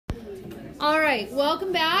All right,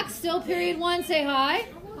 welcome back. Still period one. Say hi.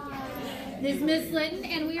 This is Miss Linton,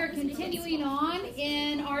 and we are continuing on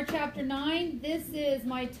in our chapter 9. This is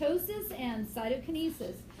mitosis and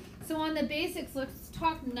cytokinesis. So on the basics, let's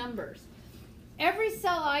talk numbers. Every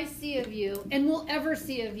cell I see of you, and will ever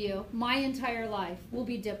see of you, my entire life, will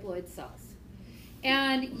be diploid cells.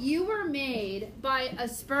 And you were made by a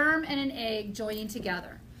sperm and an egg joining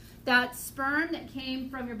together. That sperm that came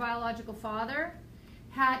from your biological father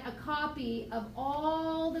had a copy of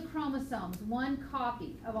all the chromosomes, one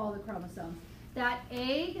copy of all the chromosomes. That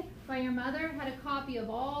egg by your mother had a copy of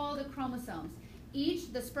all the chromosomes.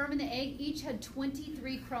 The sperm and the egg, each had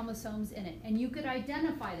 23 chromosomes in it, and you could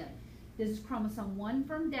identify them. This is chromosome 1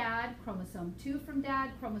 from dad, chromosome 2 from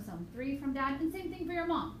dad, chromosome 3 from dad, and same thing for your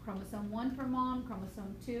mom. Chromosome 1 from mom,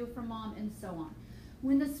 chromosome 2 from mom, and so on.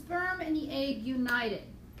 When the sperm and the egg united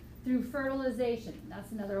through fertilization,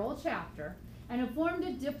 that's another whole chapter, and it formed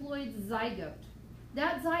a diploid zygote.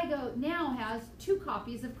 That zygote now has 2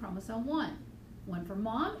 copies of chromosome 1. One from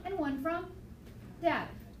mom and one from dad.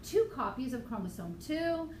 2 copies of chromosome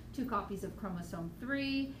 2, 2 copies of chromosome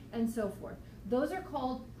 3, and so forth. Those are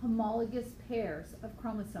called homologous pairs of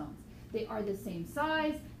chromosomes. They are the same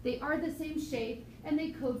size, they are the same shape, and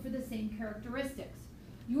they code for the same characteristics.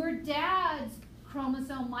 Your dad's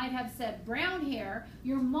chromosome might have said brown hair,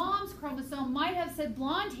 your mom's chromosome might have said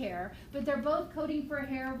blonde hair, but they're both coding for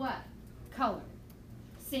hair what? Color.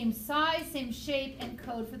 Same size, same shape, and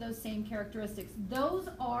code for those same characteristics. Those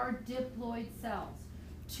are diploid cells.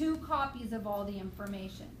 2 copies of all the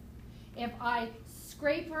information. If I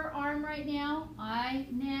scrape her arm right now, I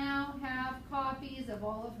now have copies of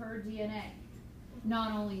all of her DNA.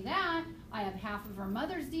 Not only that, I have half of her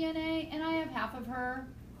mother's DNA, and I have half of her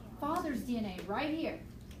father's DNA right here.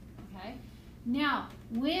 Okay? Now,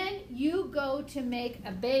 when you go to make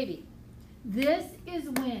a baby, this is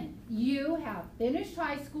when you have finished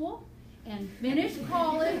high school and finished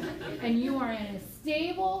college, and you are in a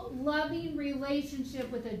stable, loving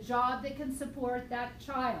relationship with a job that can support that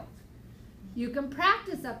child. You can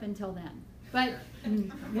practice up until then, but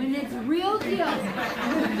when it's real deal,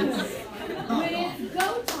 when it's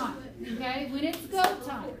go time, okay? When it's go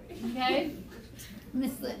time, okay?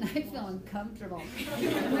 Miss Linton, I feel uncomfortable.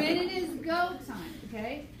 When it is go time,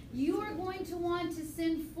 okay? You are going to want to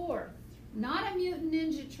send forth, not a mutant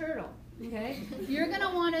ninja turtle, okay? You're going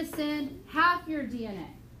to want to send half your DNA.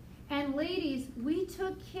 And ladies, we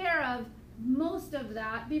took care of most of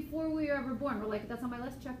that before we were ever born. We're like, that's on my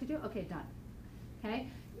list, check to do? Okay, done. Okay?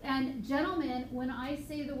 And gentlemen, when I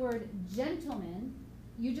say the word gentleman,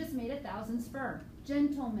 you just made 1,000 sperm.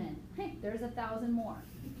 Gentlemen. Hey, there's 1,000 more.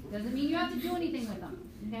 Doesn't mean you have to do anything with them.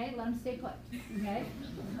 Okay? Let them stay put. Okay?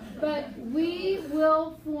 But we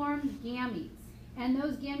will form gametes. And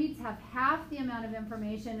those gametes have half the amount of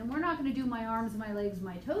information. And we're not going to do my arms, my legs,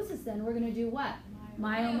 mitosis then. We're going to do what?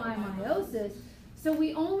 Meiosis. So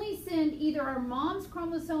we only send either our mom's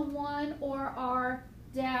chromosome 1 or our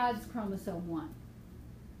dad's chromosome 1.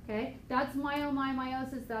 Okay? That's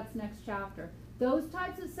meiosis. That's next chapter. Those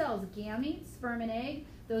types of cells, gametes, sperm and egg,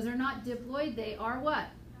 those are not diploid. They are what?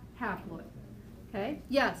 Haploid. Okay?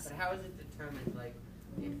 Yes? But how is it determined, like,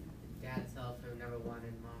 if dad's cells are number 1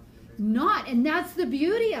 and mom's number 2? Not, and that's the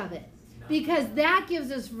beauty of it. Because that gives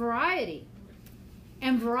us variety.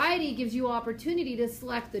 And variety gives you opportunity to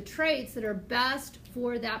select the traits that are best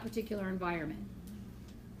for that particular environment.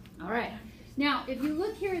 All right. Now, if you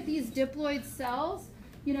look here at these diploid cells,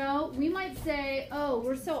 you know, we might say, oh,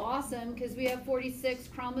 we're so awesome because we have 46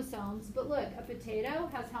 chromosomes. But look, a potato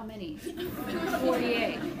has how many?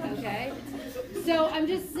 48, okay? So I'm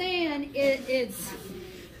just saying it's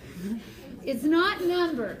not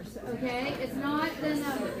numbers, okay? It's not the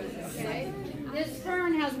numbers, okay? This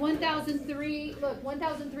fern has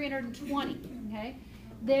 1,320, okay?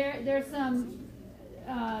 There's some,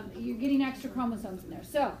 you're getting extra chromosomes in there.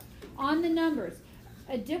 So, on the numbers,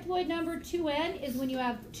 a diploid number 2N is when you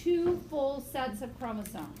have 2 full sets of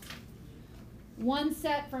chromosomes. 1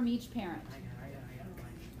 set from each parent.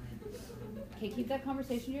 Okay, keep that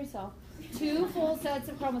conversation to yourself. 2 full sets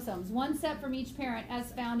of chromosomes. 1 set from each parent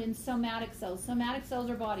as found in somatic cells. Somatic cells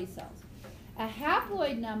are body cells. A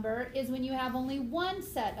haploid number is when you have only 1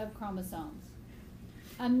 set of chromosomes.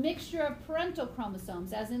 A mixture of parental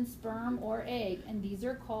chromosomes, as in sperm or egg, and these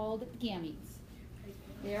are called gametes.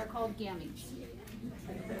 They are called gametes.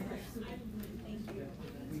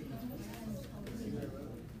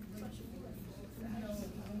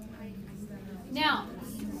 Now,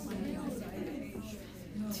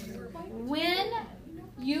 when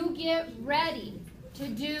you get ready to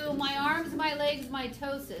do my arms, my legs,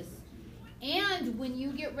 mitosis, and when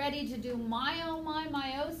you get ready to do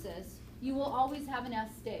meiosis, you will always have an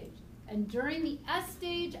S stage. And during the S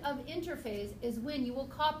stage of interphase is when you will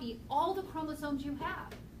copy all the chromosomes you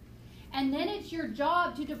have. And then it's your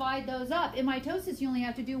job to divide those up. In mitosis, you only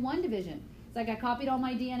have to do one division. It's like I copied all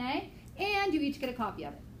my DNA, and you each get a copy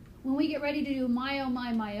of it. When we get ready to do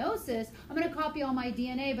meiosis, I'm going to copy all my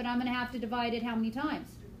DNA, but I'm going to have to divide it how many times?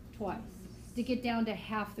 Twice, to get down to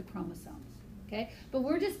half the chromosomes. Okay? But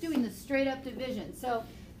we're just doing the straight up division. So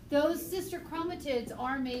those sister chromatids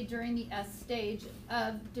are made during the S stage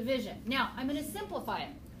of division. Now, I'm going to simplify it.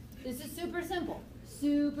 This is super simple.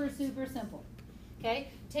 Super, super simple. Okay?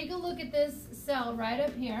 Take a look at this cell right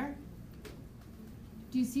up here.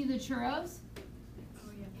 Do you see the churros?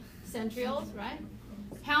 Oh, yeah. Centrioles, right?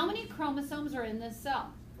 How many chromosomes are in this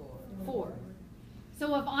cell? 4.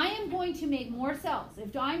 So if I am going to make more cells,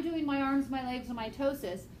 if I'm doing my arms, my legs, and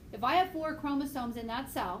mitosis, if I have 4 chromosomes in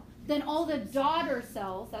that cell, then all the daughter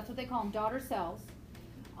cells, that's what they call them, daughter cells,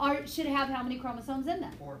 should have how many chromosomes in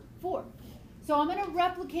them? 4. So I'm going to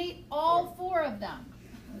replicate all 4 of them.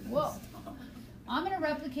 Whoa. I'm going to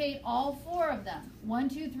replicate all 4 of them. 1,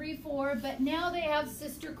 2, 3, 4, but now they have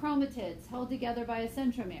sister chromatids held together by a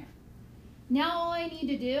centromere. Now all I need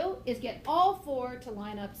to do is get all 4 to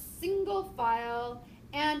line up single file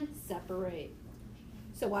and separate.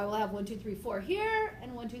 So I will have 1, 2, 3, 4 here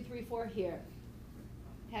and 1, 2, 3, 4 here.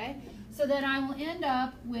 Okay? So then I will end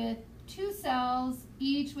up with 2 cells,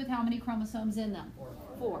 each with how many chromosomes in them?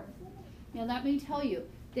 4. Now let me tell you,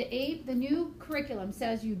 the new curriculum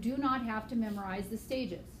says you do not have to memorize the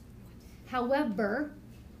stages. However,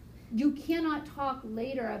 you cannot talk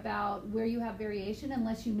later about where you have variation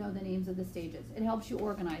unless you know the names of the stages. It helps you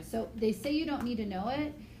organize. So they say you don't need to know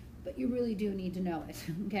it, but you really do need to know it,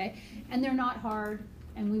 okay? And they're not hard,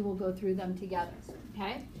 and we will go through them together,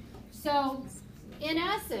 okay? So in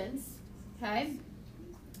essence, okay,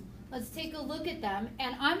 let's take a look at them,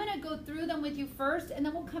 and I'm going to go through them with you first, and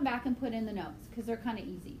then we'll come back and put in the notes because they're kind of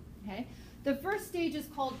easy, okay? The first stage is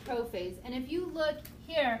called prophase, and if you look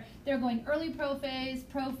here, they're going early prophase,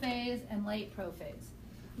 and late prophase.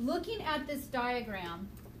 Looking at this diagram,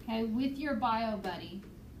 okay, with your bio buddy,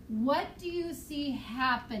 what do you see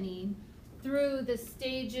happening through the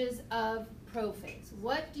stages of prophase?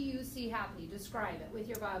 What do you see happening? Describe it with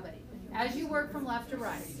your bio buddy as you work from left to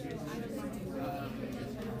right.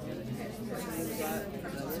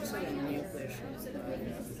 Looks like a nucleus.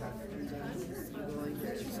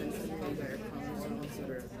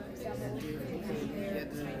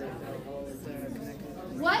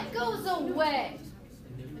 What goes away?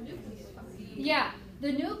 Yeah,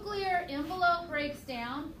 the nuclear envelope breaks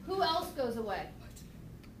down. Who else goes away?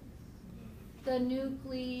 The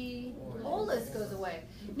nucleolus goes away.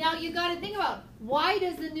 Now you got to think about, why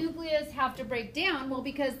does the nucleus have to break down? Well,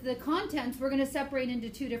 because the contents we're going to separate into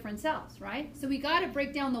 2 different cells, right? So we got to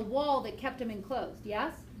break down the wall that kept them enclosed.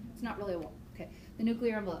 Yes? It's not really a wall. Okay. The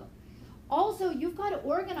nuclear envelope. Also, you've got to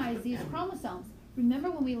organize these chromosomes.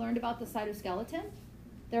 Remember when we learned about the cytoskeleton?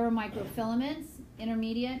 There were microfilaments,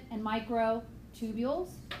 intermediate, and microtubules.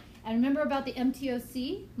 And remember about the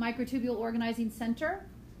MTOC, microtubule organizing center?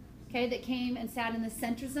 Okay, that came and sat in the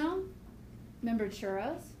centrosome. Remember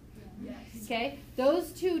churros? Yes. Okay,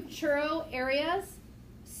 those 2 churro areas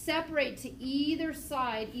separate to either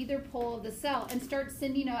side, either pole of the cell, and start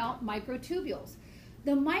sending out microtubules.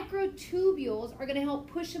 The microtubules are going to help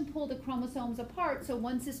push and pull the chromosomes apart, so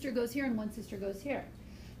one sister goes here and one sister goes here.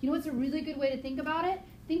 You know what's a really good way to think about it?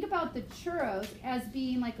 Think about the churros as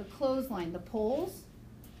being like a clothesline. The poles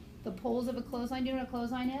of a clothesline. Do you know what a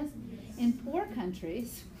clothesline is? In poor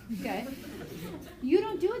countries, okay, you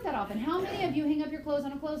don't do it that often. How many of you hang up your clothes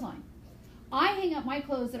on a clothesline? I hang up my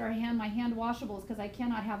clothes that are my hand washables because I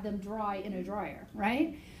cannot have them dry in a dryer,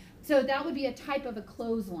 right? So that would be a type of a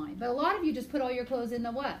clothesline. But a lot of you just put all your clothes in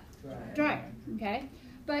the what? Dryer, okay?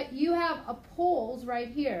 But you have a poles right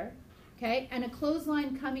here, okay, and a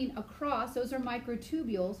clothesline coming across. Those are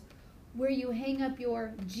microtubules where you hang up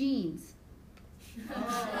your jeans.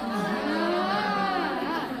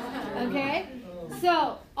 Okay?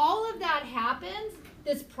 So all of that happens,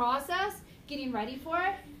 this process, getting ready for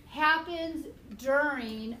it, happens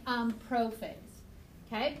during prophase.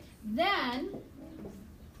 Okay? Then,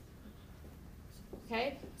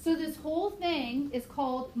 okay, so this whole thing is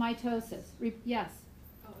called mitosis. Yes?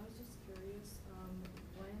 Oh, I was just curious,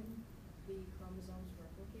 when the chromosomes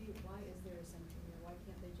replicate, why is there a centromere? Why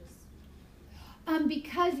can't they just...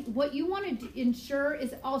 Because what you want to ensure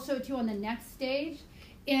is also, too, on the next stage,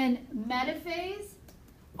 in metaphase,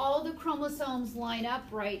 all the chromosomes line up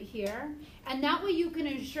right here, and that way you can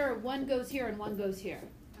ensure one goes here and one goes here.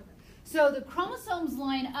 Okay. So the chromosomes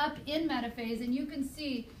line up in metaphase, and you can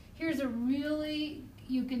see here's a really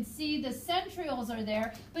you can see the centrioles are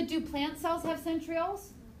there, but do plant cells have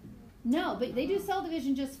centrioles? No, but they do cell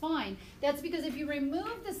division just fine. That's because if you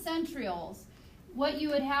remove the centrioles, what you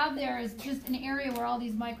would have there is just an area where all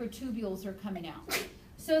these microtubules are coming out.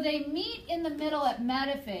 So they meet in the middle at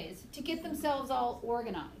metaphase to get themselves all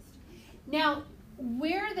organized. Now,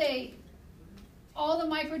 where all the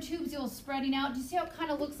microtubules spreading out, do you see how it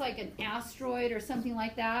kind of looks like an asteroid or something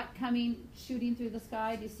like that shooting through the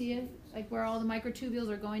sky? Do you see it? Like where all the microtubules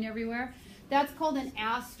are going everywhere? That's called an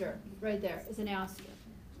aster. Right there is an aster.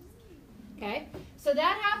 Okay? So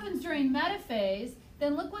that happens during metaphase.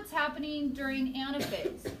 Then look what's happening during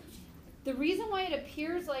anaphase. The reason why it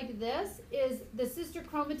appears like this is the sister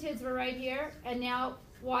chromatids were right here, and now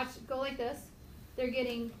watch, go like this. They're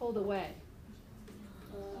getting pulled away.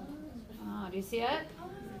 Do you see it?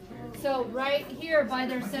 So right here by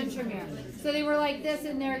their centromere. So they were like this,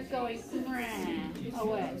 and they're going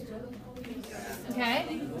away.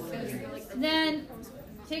 Okay? Then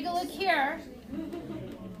take a look here.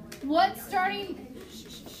 What's starting?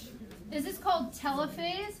 This is called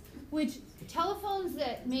telophase, which telephones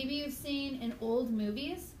that maybe you've seen in old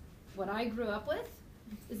movies, what I grew up with,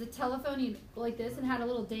 is a telephone you'd go like this and had a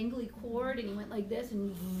little dangly cord, and you went like this,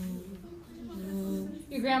 and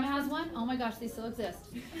your grandma has one? Oh my gosh, they still exist.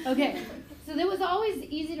 Okay, so it was always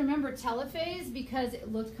easy to remember telophase because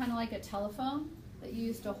it looked kind of like a telephone that you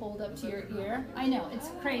used to hold up to your ear. I know, it's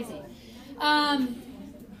crazy.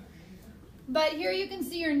 But here you can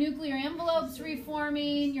see your nuclear envelopes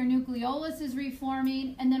reforming, your nucleolus is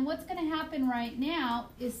reforming, and then what's going to happen right now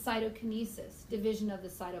is cytokinesis, division of the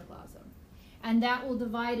cytoplasm. And that will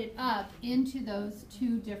divide it up into those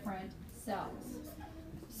two different cells.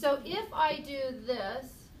 So if I do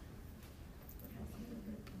this,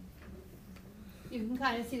 you can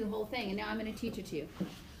kind of see the whole thing, and now I'm going to teach it to you.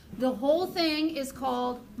 The whole thing is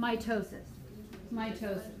called mitosis.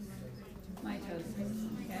 Mitosis. Mitosis.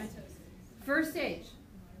 Okay? First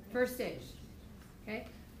stage. Okay?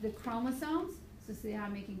 The chromosomes. So see how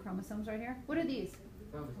I'm making chromosomes right here? What are these?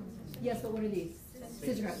 Chromosomes. Yes, but what are these?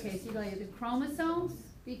 Scissor. Okay, so you got the chromosomes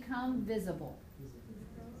become visible.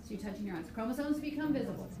 So you're touching your eyes. Chromosomes become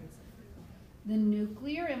visible. The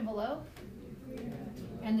nuclear envelope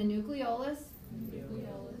and the nucleolus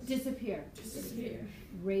disappear.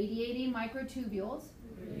 Radiating microtubules.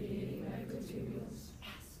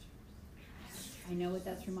 I know what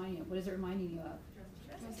that's reminding you of. What is it reminding you of?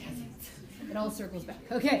 It all circles back.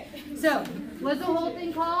 Okay, so what's the whole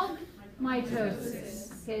thing called?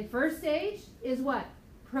 Mitosis. Okay, first stage is what?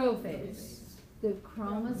 Prophase. The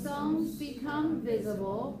chromosomes become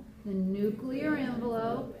visible, the nuclear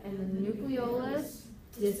envelope and the nucleolus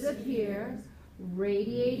disappear,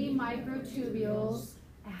 radiating microtubules.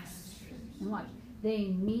 And watch. They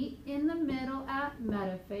meet in the middle at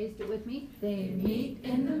metaphase. Do it with me. They meet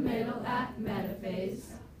in the middle at metaphase.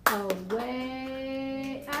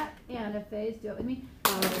 Away at anaphase. Do it with me.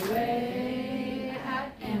 Away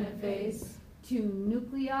at anaphase. To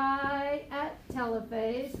nuclei at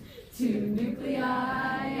telophase. To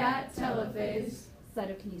nuclei at telophase.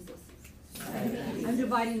 Cytokinesis. I'm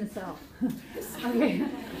dividing the cell. Okay.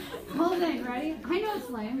 Holding, ready? I know it's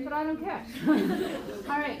lame, but I don't care.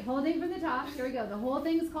 All right, holding from the top. Here we go. The whole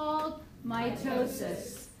thing is called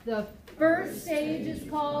mitosis. The first stage is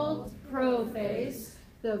called prophase.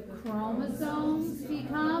 The chromosomes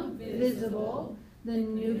become visible. The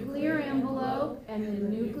nuclear envelope and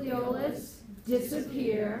the nucleolus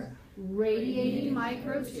disappear, radiating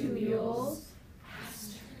microtubules.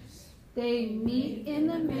 They meet in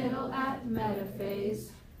the middle at metaphase,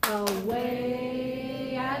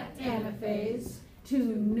 away at anaphase, to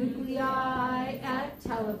nuclei at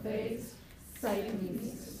telophase,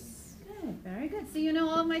 cytokinesis. Good, very good. So you know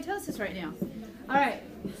all of mitosis right now. All right,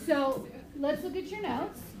 so let's look at your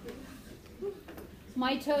notes.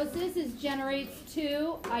 Mitosis generates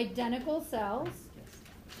two identical cells.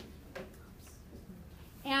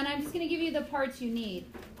 And I'm just going to give you the parts you need.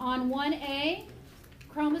 On 1A,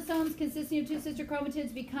 chromosomes consisting of two sister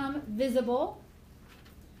chromatids become visible.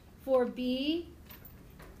 For B,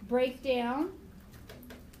 break down.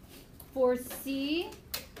 For C,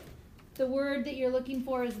 the word that you're looking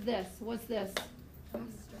for is this. What's this?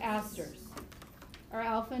 Asters. Are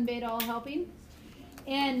alpha and beta all helping?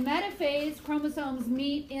 In metaphase, chromosomes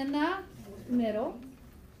meet in the middle.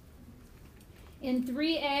 In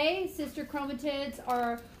 3A, sister chromatids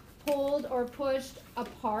are pulled or pushed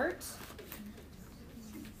apart.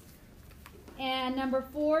 And number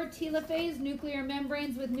 4, telophase, nuclear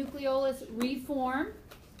membranes with nucleolus reform.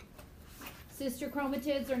 Sister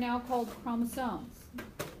chromatids are now called chromosomes.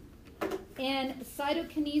 In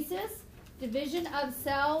cytokinesis, Division of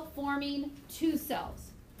cell forming two cells.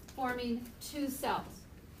 Forming two cells.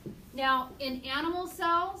 Now, in animal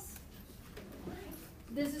cells,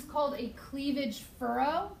 this is called a cleavage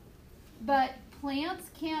furrow, but plants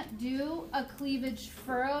can't do a cleavage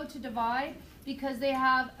furrow to divide because they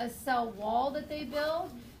have a cell wall that they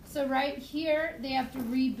build. So right here, they have to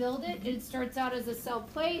rebuild it. It starts out as a cell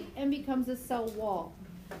plate and becomes a cell wall.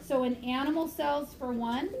 So in animal cells, for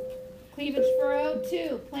one, cleavage furrow,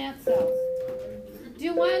 two, plant cells.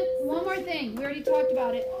 Do one more thing. We already talked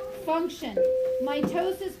about it. Function.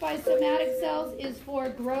 Mitosis by somatic cells is for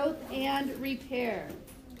growth and repair.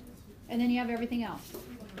 And then you have everything else.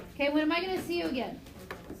 Okay, when am I going to see you again?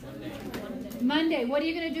 Monday. What are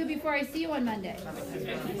you going to do before I see you on Monday?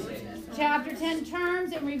 Chapter 10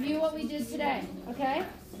 terms and review what we did today. Okay?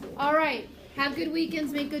 All right. Have good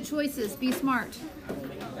weekends. Make good choices. Be smart.